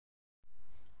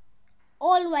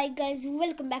Alright guys,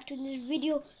 welcome back to this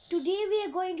video. Today we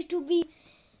are going to be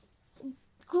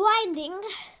grinding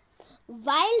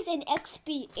VIALS and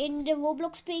XP in the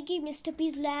Roblox Piggy Mr.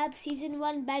 P's Lab Season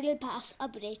 1 Battle Pass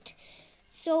update.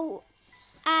 So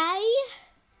I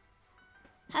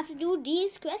have to do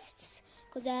these quests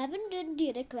because I haven't done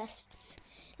the other quests.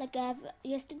 Like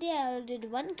yesterday I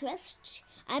did one quest.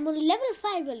 I'm on level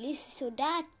 5 at least, so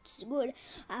that's good.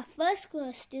 Our first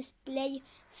quest is play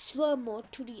swarm mode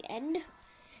to the end.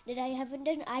 That I haven't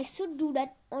done. I should do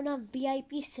that on a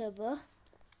VIP server.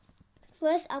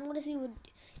 First, I'm gonna see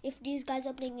if these guys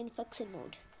are playing infection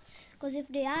mode. Because if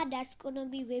they are, that's gonna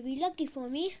be very lucky for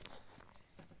me.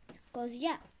 Because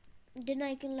yeah, then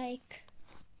I can like.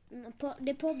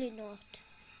 They probably not.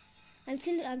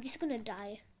 I'm just gonna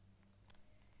die.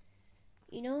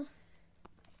 You know.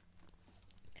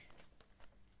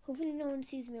 Hopefully no one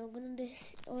sees me or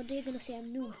they're gonna say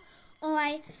I'm noob.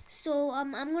 Alright, so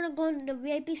I'm gonna go on the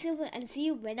VIP server and see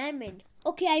you when I'm in.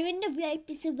 Okay, I'm in the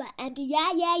VIP server and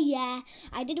yeah.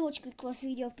 I did watch quick cross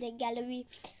video of playing gallery.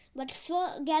 But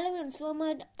gallery and swarm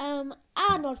are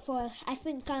not for. I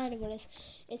think carnival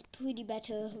is pretty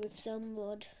better with some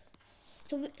mod.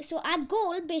 So our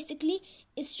goal basically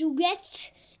is to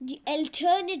get the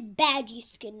alternate badgie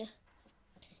skin.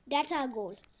 That's our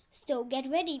goal. So get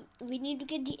ready. We need to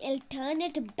get the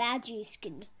alternate badgie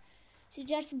skin. So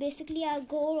that's basically our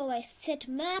goal. Or I set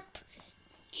map.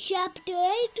 Chapter 8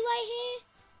 right here.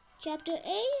 Chapter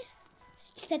 8.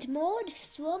 Set mode.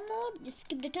 Swarm mode. Just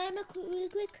skip the timer real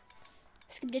quick.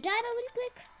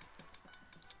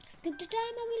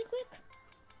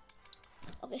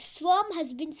 Okay, swarm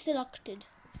has been selected.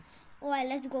 Alright,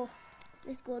 let's go.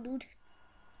 Let's go, dude.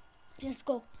 Let's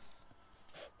go.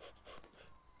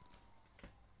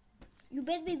 You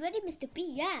better be ready, Mr.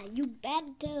 P. Yeah, you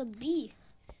better be.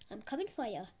 I'm coming for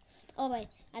you. Alright,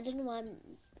 I don't know why I'm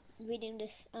reading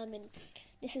this.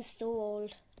 This is so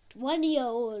old. 1 year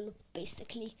old,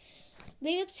 basically.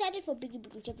 Very excited for Piggy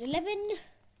Chapter 11.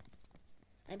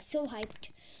 I'm so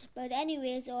hyped. But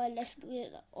anyways, alright, let's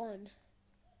get on.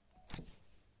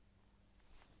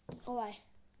 Alright.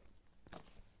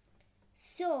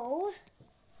 So,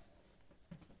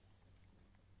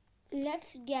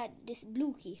 let's get this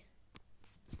blue key.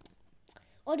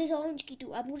 Oh, there's orange key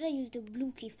too. I'm gonna use the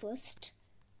blue key first.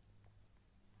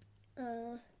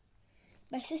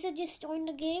 My sister just joined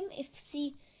the game.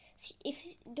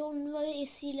 Don't worry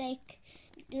if she like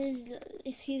does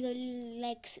if she's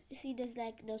like she does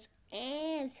like those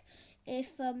as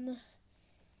if the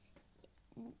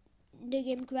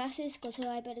game crashes because her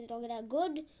iPad is not that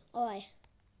good. Alright.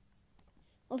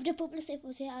 Of the purpose if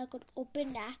I say I could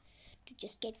open that to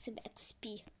just get some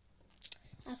XP.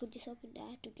 I could just open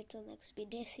that to get some XP.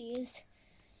 There she is.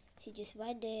 She just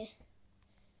right there.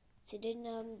 Sitting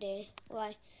down there.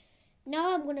 Right.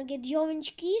 Now I'm gonna get the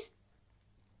orange key.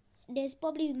 There's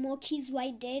probably more keys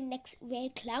right there next where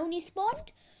clown is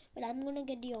spawned. But I'm gonna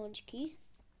get the orange key.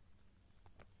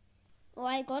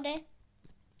 Alright, got it.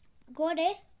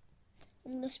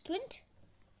 I'm gonna sprint.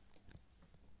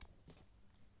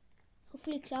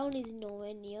 Hopefully clown is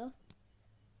nowhere near.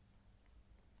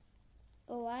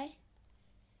 Alright.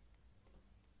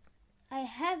 I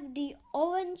have the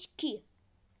orange key.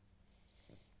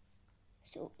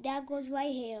 So that goes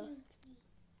right here.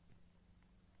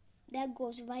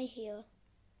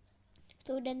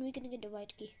 So then we can get the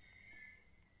white key.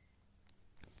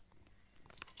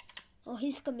 Oh,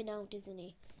 he's coming out, isn't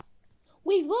he?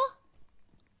 Wait, what?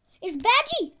 It's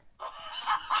Badgie!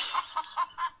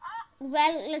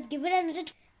 Well, let's give it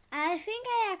another I think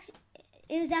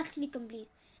it was actually complete.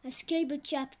 Escape a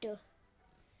chapter.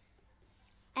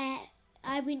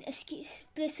 I've been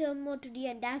play some more to the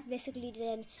end. That's basically the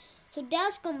end. So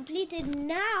that's completed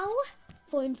now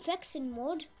for infection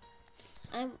mode.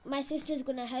 My sister's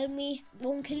gonna help me.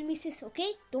 Don't kill me, sis.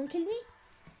 Okay? Don't kill me.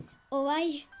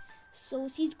 Alright. So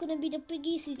she's gonna be the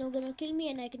piggy. She's not gonna kill me,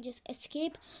 and I can just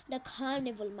escape the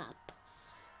carnival map.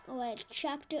 Alright.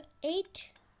 Chapter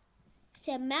 8.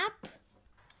 Set map.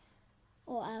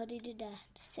 Oh, I already did that.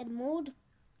 Set mode.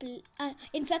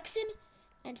 Infection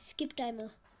and skip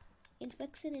timer.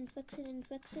 Infection.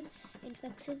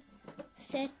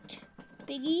 Set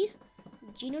Piggy.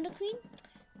 Gino the Queen.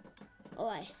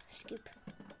 Alright, skip.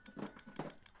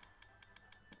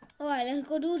 Alright, let's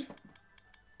go, dude.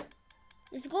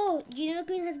 Let's go. Gino the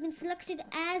Queen has been selected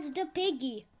as the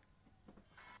Piggy.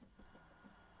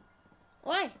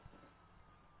 Alright,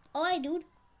 dude.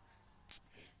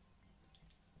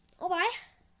 Alright.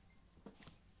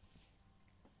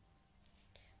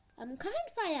 I'm coming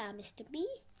for ya, Mr. B.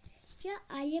 Yeah,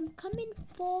 I am coming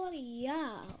for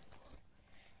ya.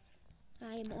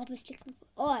 I am obviously looking for.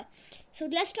 Alright, so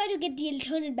let's try to get the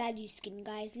alternate badgie skin,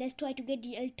 guys. Let's try to get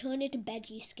the alternate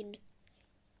badgie skin.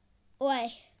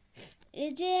 Alright,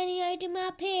 is there any item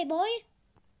up here, boy?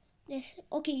 Yes.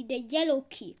 Okay, the yellow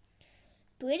key.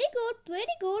 Pretty good,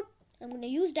 pretty good. I'm gonna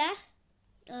use that.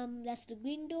 That's the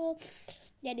green door.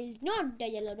 That is not the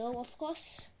yellow door, of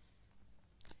course.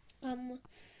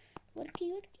 What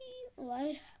key?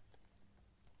 Alright.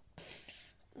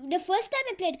 The first time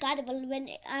I played Carnival, when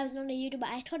I was not a YouTuber,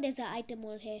 I thought there's an item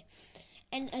on here,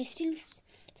 and I still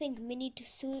think mini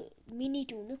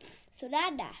tune. So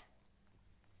that,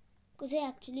 because it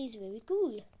actually is very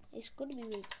cool. It's going to be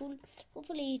very cool.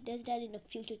 Hopefully, it does that in a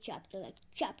future chapter, like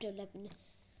chapter 11.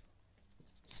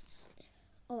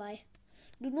 Alright.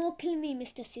 Do not kill me,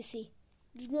 Mr. Sissy.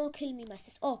 Do not kill me, my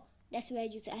sis. Oh, that's where I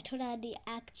use it. I thought I had the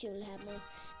actual hammer.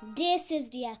 This is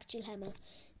the actual hammer.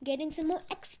 Getting some more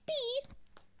XP.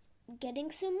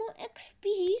 Getting some more XP.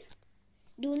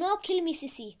 Do not kill me,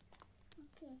 sissy.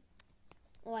 Okay.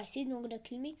 Oh, I see. He's not gonna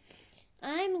kill me.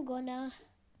 I'm gonna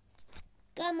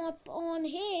come up on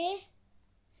here,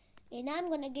 and I'm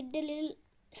gonna get the little.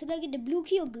 Should I get the blue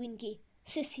key or green key?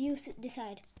 Sis, you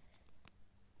decide.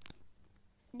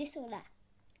 This or that?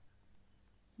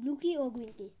 Blue key or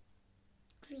green key?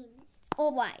 Green.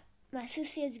 Oh, why? My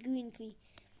sis says green key.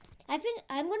 I think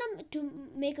I'm gonna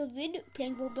make a vid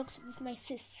playing Roblox with my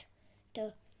sister.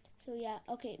 So yeah,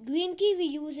 okay. Green key we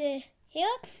use it here.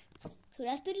 So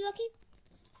that's pretty lucky.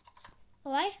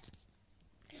 Alright.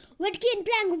 Red key and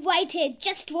plank white here.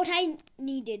 Just what I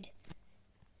needed.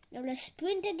 Now let's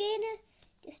sprint again.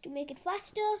 Just to make it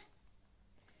faster.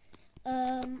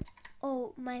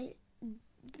 Oh, my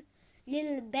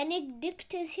little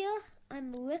Benedict is here.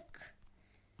 I'm Rick.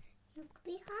 Look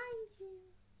behind you.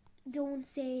 Don't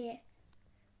say it.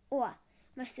 Oh,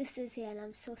 my sister's here and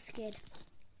I'm so scared.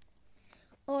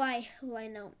 Alright,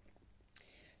 right now.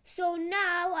 So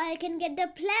now I can get the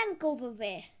plank over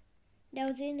there. That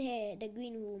was in here, the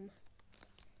green room.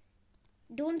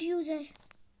 Don't use a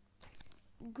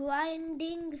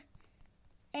grinding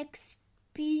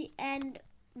XP and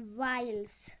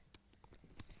vials.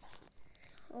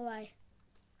 Alright.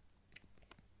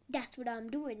 That's what I'm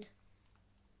doing.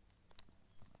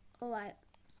 Alright.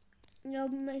 No,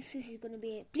 my sis is gonna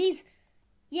be here. Please.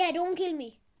 Yeah, don't kill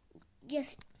me.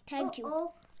 Yes, thank you.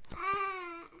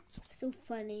 Ah. So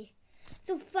funny.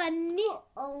 So funny.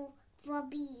 For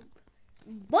beep.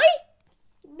 Boy!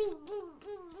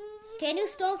 Can you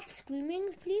stop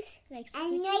screaming, please? Like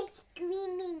screeching? I'm not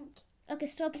screaming. Okay,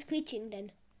 stop screeching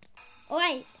then.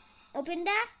 Alright, open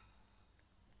that.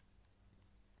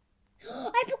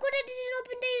 I forgot I didn't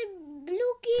open the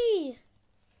blue key.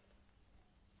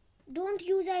 Don't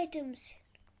use items.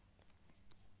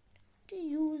 To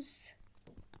use.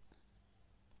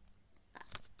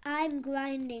 I'm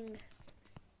grinding.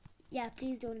 Yeah,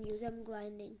 please don't use. I'm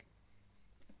grinding.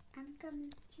 I'm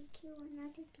coming to kill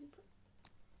another people.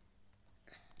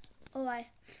 Alright.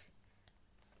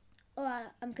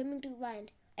 Alright, I'm coming to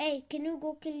grind. Hey, can you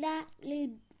go kill that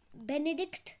little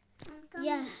Benedict? I'm coming.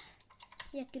 Yeah.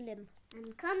 Yeah, kill him.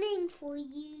 I'm coming for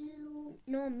you.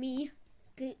 No, me.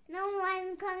 No,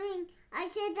 I'm coming. I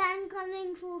said I'm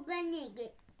coming for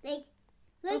Benedict. Wait,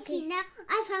 where's Okay. he now?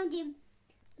 I found him.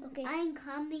 Okay. I'm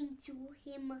coming to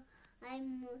him.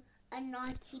 I'm a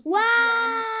naughty piggy.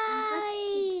 Why?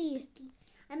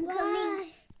 I'm Why?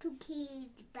 coming to kill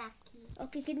Becky.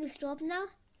 Okay, can you stop now?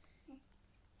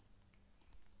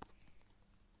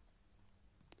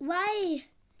 Why?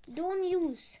 Don't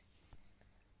use.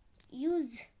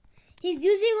 Use. He's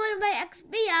using all of my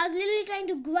XP. I was literally trying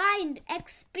to grind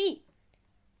XP.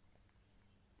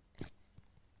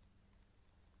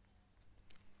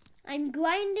 I'm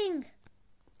grinding.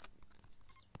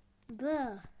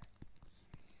 Bruh.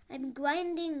 I'm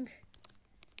grinding.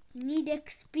 Need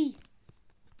XP.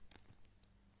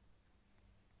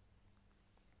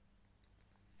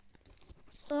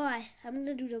 Alright, I'm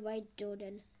gonna do the white door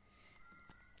then.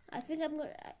 I think I'm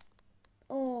gonna.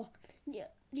 Oh,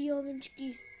 the orange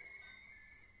key.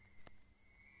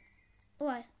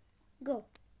 Alright, go.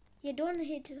 Yeah, don't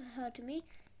hurt me.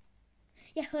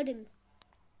 Yeah, hurt him.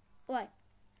 Alright.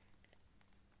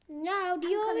 Now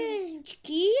the orange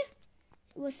key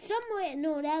was somewhere.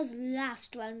 No, that was the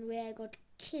last one where I got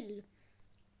killed.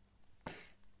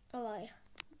 Alright.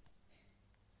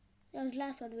 That was the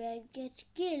last one where I get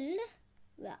killed.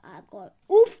 Where I got.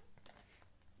 Oof!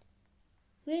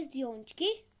 Where's the orange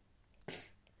key?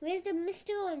 Where's the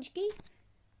Mr. Orange Key?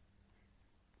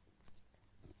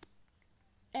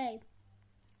 Hey.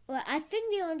 Well, I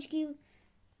think the orange key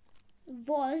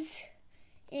was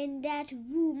in that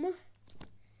room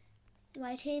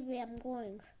right here where I'm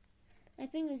going. I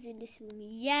think it's in this room.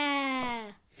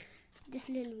 Yeah, this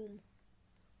little room.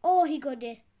 Oh, he got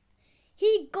it.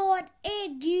 He got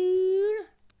it, dude.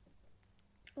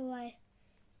 Alright.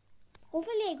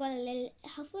 Hopefully I got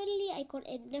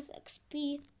enough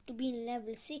XP to be in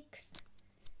level 6.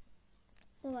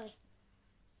 Alright.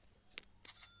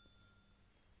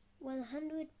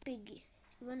 100 piggy.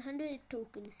 100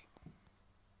 tokens.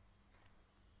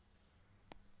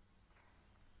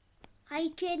 I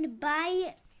can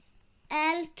buy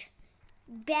alt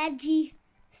badgie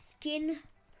skin,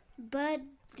 but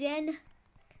then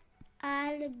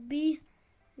I'll be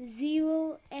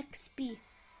 0 XP.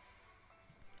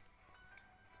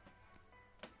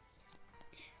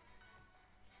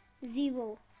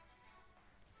 Zero.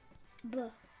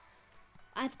 But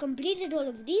I've completed all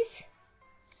of these.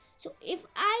 So if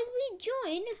I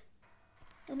rejoin,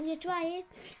 I'm gonna try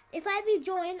it. If I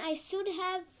rejoin, I should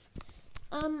have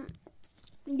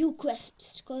new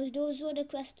quests, because those were the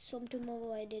quests from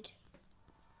tomorrow I did.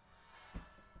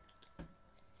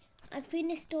 I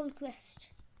finished all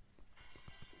quests.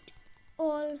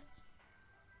 All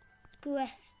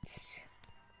quests.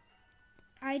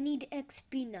 I need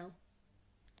XP now.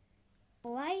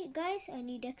 Alright guys, I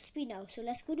need XP now. So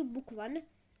let's go to book 1.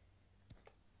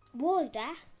 What was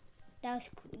that? That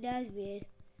was weird.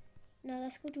 Now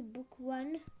let's go to book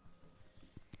 1.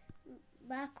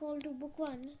 Back all to book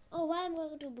 1. Oh, why am I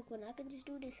going to book 1? I can just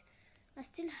do this. I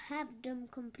still have them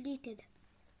completed.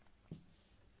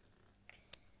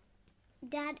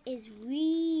 That is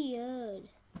weird.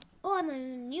 Oh, I'm on a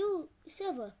new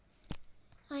server.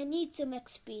 I need some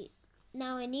XP.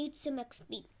 Now I need some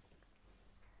XP.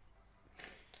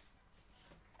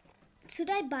 Should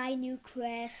I buy new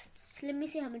quests? Let me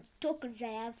see how much tokens I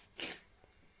have.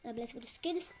 Now let's go to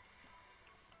skins.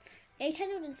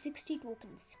 860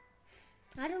 tokens.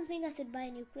 I don't think I should buy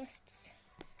new quests.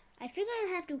 I think I'll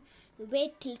have to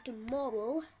wait till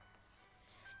tomorrow.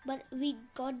 But we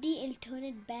got the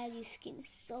alternate badge skins,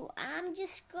 so I'm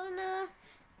just gonna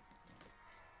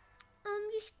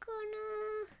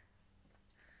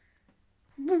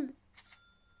boom.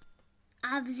 I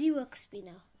have 0 XP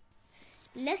now.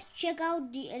 Let's check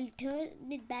out the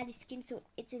alternate badge skin. So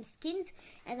it's in skins,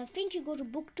 and I think you go to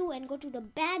book 2 and go to the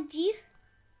badge.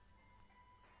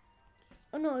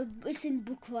 Oh no, it's in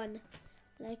book 1.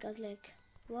 Like I was like,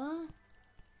 what?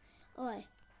 Alright.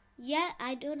 Yeah,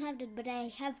 I don't have that, but I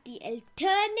have the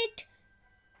alternate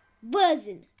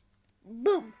version.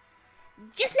 Boom.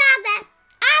 Just like that.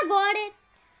 I got it.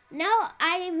 Now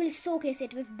I will showcase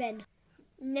it with Ben.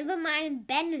 Never mind,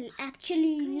 Ben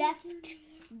actually left.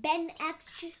 Ben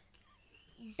actually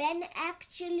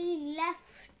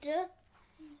left.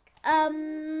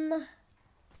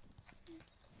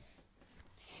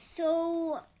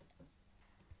 So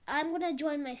I'm gonna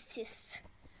join my sis.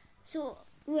 So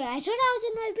wait, I thought I was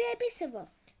in my VIP server.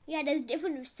 Yeah, there's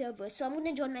different servers. So I'm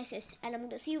gonna join my sis, and I'm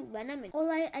gonna see you when I'm in.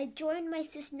 Alright, I joined my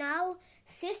sis now.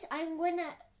 Sis, I'm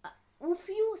gonna oof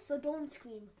you, so don't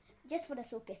scream. Just for the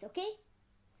showcase, okay?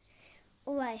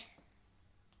 Alright.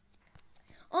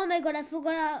 Oh my god, I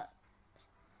forgot.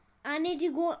 I need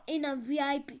to go in a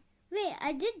VIP. Wait,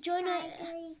 I did join a.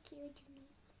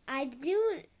 I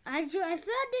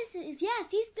felt this is, yeah,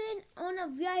 she's been on a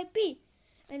VIP.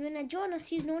 And when I join her,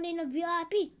 she's not in a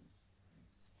VIP.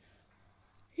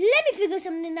 Let me figure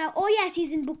something out. Oh yeah,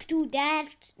 she's in book 2.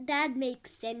 That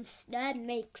makes sense. That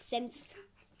makes sense.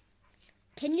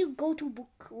 Can you go to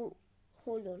book?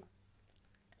 Hold on.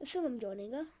 I think I'm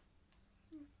joining her.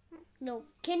 No.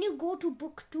 Can you go to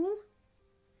book 2?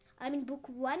 I'm in book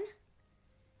 1.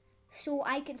 So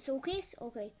I can showcase.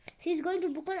 Okay. She's going to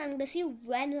book 1. I'm gonna see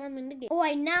when I'm in the game. Oh,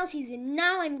 now she's in.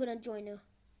 Now I'm gonna join her.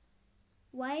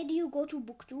 Why do you go to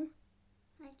book 2?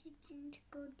 I didn't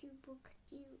go to book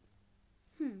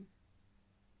 2.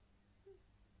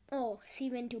 Oh, she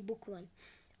went to book 1.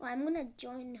 Oh, I'm gonna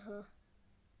join her.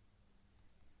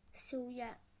 So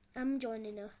yeah, I'm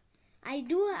joining her. I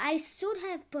should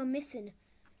have permission.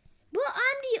 But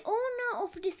I'm the owner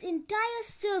of this entire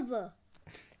server.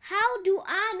 How do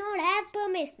I not have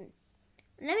permission?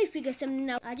 Let me figure something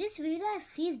out. I just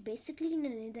realized she's basically in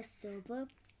another server.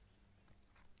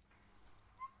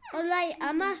 Alright,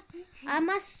 I'm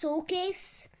a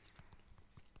showcase.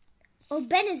 Oh,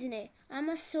 Ben is in it. I'm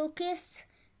a showcase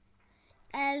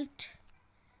alt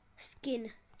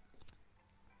skin.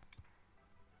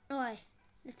 Alright,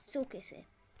 let's showcase it.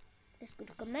 Let's go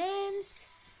to commands.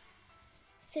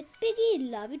 Set Piggy,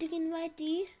 love you to invite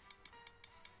you.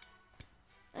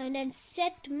 And then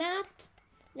set map.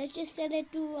 Let's just set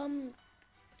it to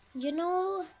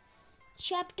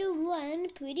chapter 1.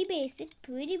 Pretty basic.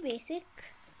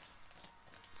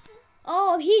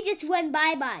 Oh, he just went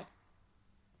bye-bye.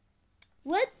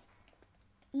 Well,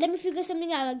 let me figure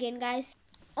something out again, guys.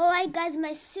 Alright, guys,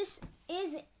 my sis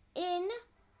is in.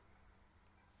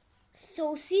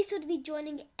 So she should be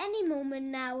joining any moment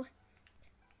now.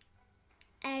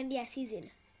 And yes, he's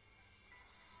in.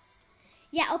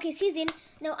 Yeah, okay, she's in.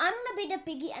 Now I'm gonna be the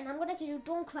piggy and I'm gonna kill you.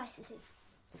 Don't cry, sissy.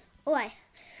 Alright.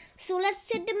 So let's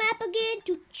set the map again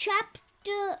to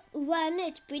chapter 1.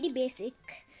 It's pretty basic.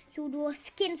 So do a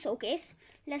skin showcase.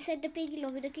 Let's set the piggy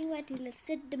lobby the king right. Let's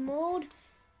set the mode.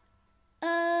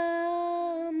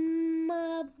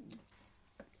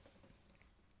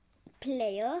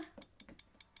 Player.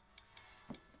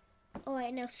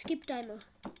 Alright, now skip timer.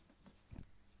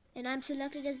 And I'm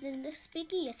selected as the next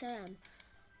piggy. Yes, I am.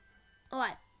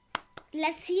 Alright.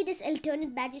 Let's see this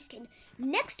alternate badge skin.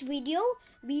 Next video,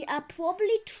 we are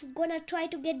probably gonna try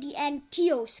to get the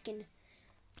Antio skin.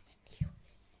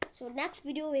 So next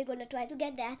video, we're gonna try to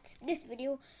get that. This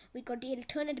video, we got the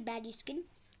alternate badge skin.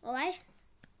 Alright.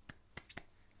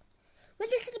 Well,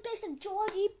 this is the place that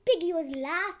Georgie Piggy was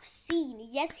last seen.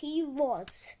 Yes, he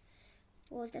was.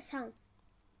 What was the sound?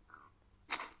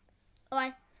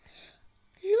 Alright.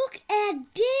 Look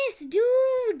at this,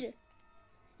 dude.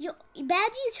 Your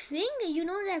Badgie's thing, you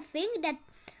know that thing, that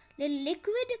the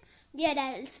liquid, yeah,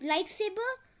 that's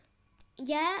lightsaber,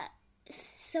 yeah,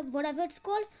 whatever it's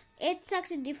called, it's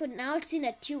actually different. Now it's in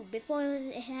a tube. Before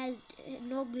it had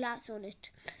no glass on it,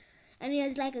 and he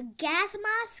has like a gas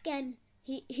mask, and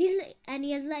he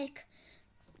has like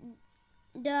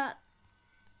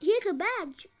here's a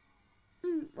badge.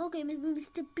 Okay, maybe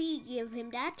Mr. P gave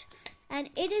him that, and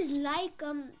it is like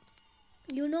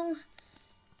you know,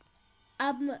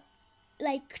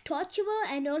 like torturer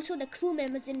and also the crew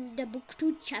members in the book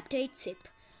 2 chapter 8 sip.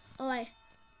 Alright,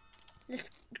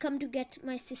 let's come to get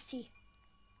my sissy.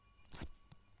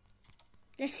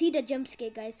 Let's see the jump scare,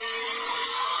 guys.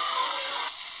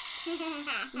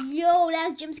 Yo,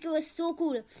 that jump scare was so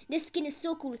cool. This skin is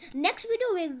so cool. Next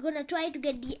video we're gonna try to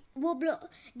get the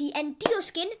Antio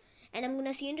skin, and I'm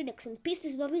gonna see you in the next one. Peace,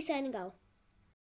 this is Bobby signing out.